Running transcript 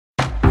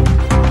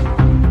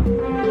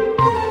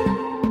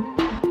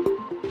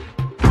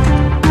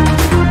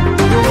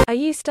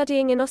Are you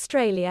studying in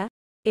Australia?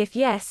 If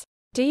yes,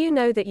 do you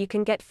know that you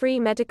can get free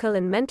medical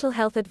and mental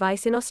health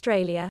advice in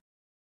Australia?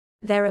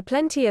 There are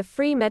plenty of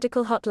free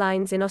medical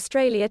hotlines in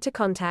Australia to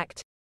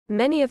contact.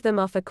 Many of them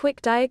offer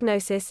quick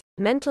diagnosis,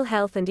 mental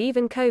health and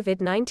even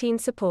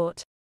COVID-19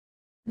 support.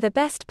 The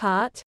best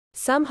part?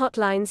 Some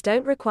hotlines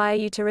don't require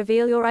you to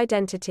reveal your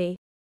identity.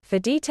 For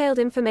detailed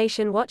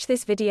information, watch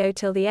this video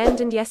till the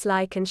end, and yes,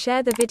 like and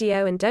share the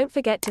video, and don't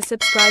forget to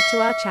subscribe to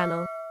our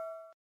channel.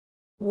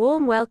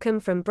 Warm welcome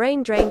from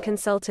Brain Drain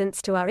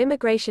Consultants to our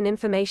immigration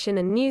information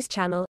and news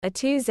channel,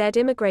 A2Z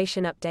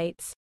Immigration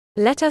Updates.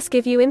 Let us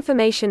give you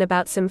information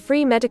about some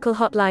free medical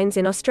hotlines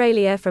in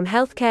Australia, from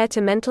healthcare to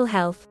mental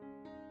health.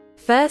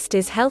 First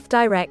is Health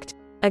Direct.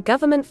 A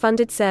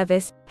government-funded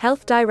service,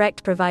 Health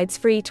Direct provides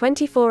free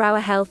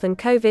 24-hour health and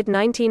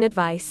COVID-19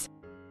 advice.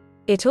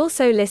 It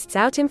also lists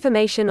out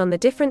information on the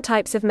different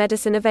types of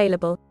medicine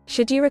available,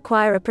 should you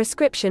require a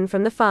prescription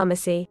from the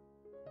pharmacy.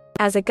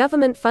 As a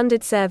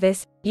government-funded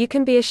service, you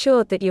can be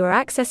assured that you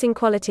are accessing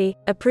quality,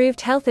 approved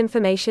health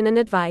information and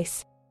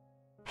advice.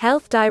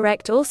 Health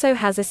Direct also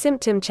has a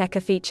symptom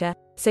checker feature,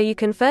 so you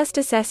can first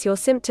assess your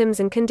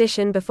symptoms and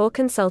condition before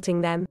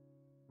consulting them.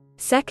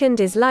 Second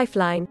is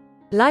Lifeline.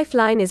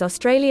 Lifeline is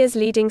Australia's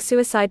leading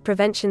suicide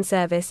prevention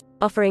service,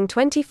 offering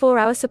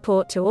 24-hour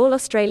support to all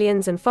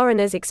Australians and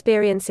foreigners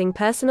experiencing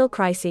personal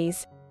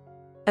crises.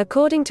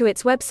 According to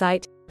its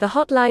website, the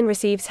hotline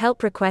receives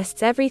help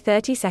requests every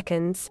 30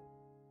 seconds.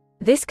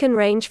 This can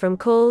range from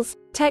calls,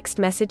 text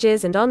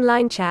messages and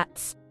online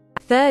chats.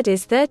 Third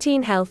is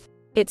 13 Health.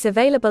 It's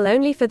available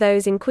only for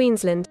those in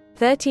Queensland.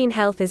 13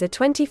 Health is a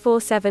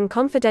 24/7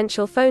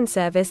 confidential phone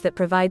service that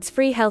provides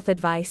free health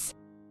advice.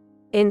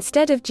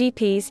 Instead of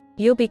GPs,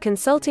 you'll be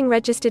consulting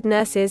registered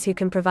nurses who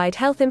can provide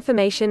health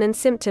information and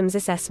symptoms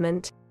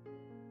assessment.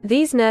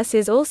 These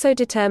nurses also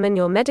determine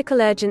your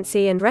medical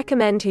urgency and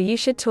recommend who you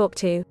should talk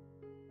to.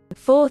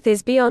 Fourth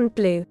is Beyond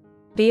Blue.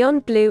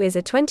 Beyond Blue is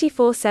a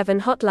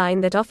 24/7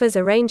 hotline that offers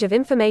a range of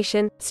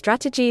information,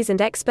 strategies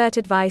and expert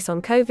advice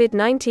on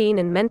COVID-19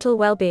 and mental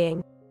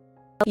well-being.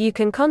 You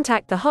can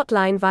contact the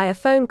hotline via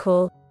phone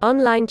call,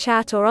 online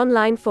chat or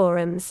online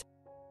forums.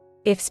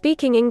 If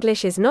speaking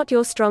English is not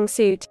your strong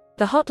suit,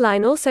 the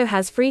hotline also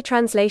has free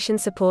translation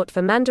support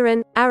for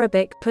Mandarin,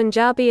 Arabic,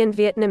 Punjabi and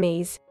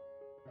Vietnamese.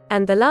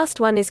 And the last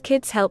one is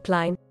Kids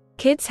Helpline.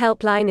 Kids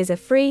Helpline is a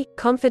free,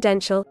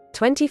 confidential,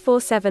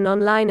 24/7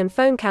 online and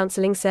phone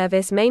counseling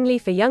service mainly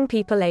for young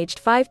people aged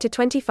 5 to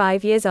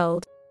 25 years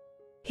old.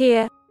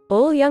 Here,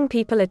 all young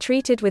people are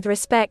treated with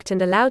respect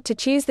and allowed to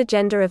choose the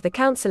gender of the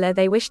counselor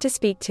they wish to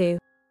speak to.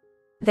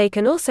 They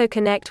can also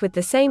connect with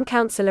the same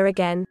counselor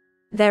again.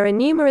 There are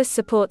numerous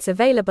supports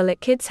available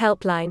at Kids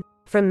Helpline,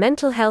 from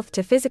mental health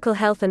to physical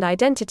health and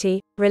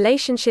identity,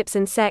 relationships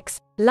and sex,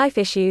 life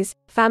issues,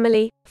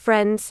 family,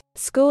 friends,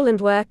 school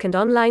and work and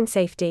online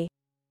safety.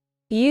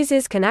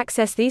 Users can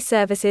access these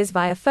services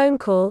via phone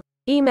call,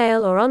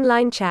 email or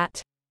online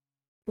chat.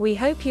 We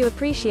hope you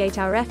appreciate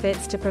our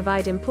efforts to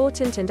provide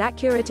important and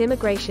accurate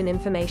immigration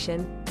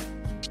information.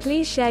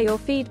 Please share your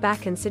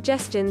feedback and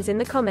suggestions in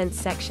the comments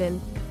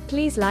section.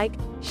 Please like,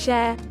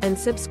 share, and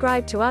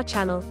subscribe to our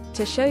channel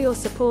to show your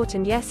support,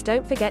 and yes,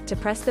 don't forget to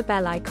press the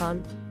bell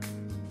icon.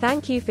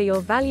 Thank you for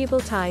your valuable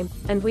time,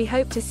 and we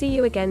hope to see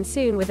you again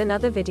soon with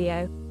another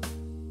video.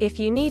 If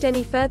you need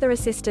any further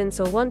assistance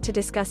or want to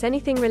discuss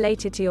anything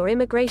related to your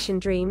immigration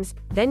dreams,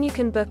 then you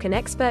can book an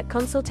expert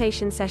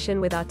consultation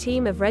session with our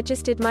team of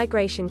registered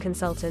migration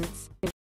consultants.